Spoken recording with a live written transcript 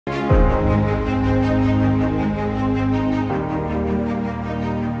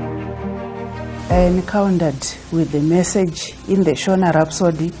I encountered with the message in the Shona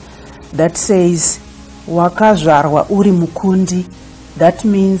Rhapsody that says, Wakazvarwa uri mukundi. That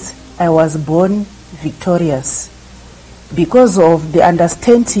means I was born victorious. Because of the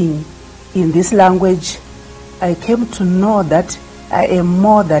understanding in this language, I came to know that I am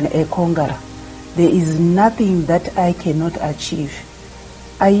more than a conqueror. There is nothing that I cannot achieve.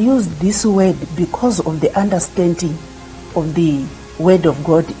 I use this word because of the understanding of the word of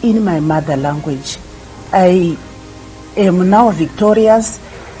God in my mother language. I am now victorious.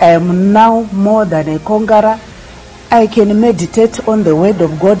 I am now more than a conqueror. I can meditate on the word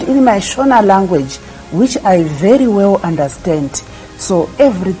of God in my Shona language, which I very well understand. So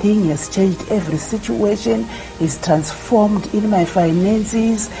everything has changed. Every situation is transformed in my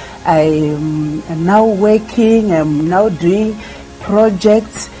finances. I am now working. I'm now doing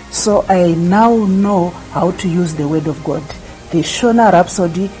projects. So I now know how to use the word of God. The Shona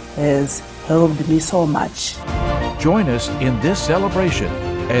Rhapsody has helped me so much. Join us in this celebration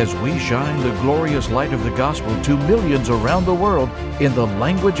as we shine the glorious light of the gospel to millions around the world in the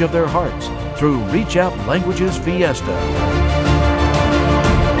language of their hearts through ReachOut Languages Fiesta.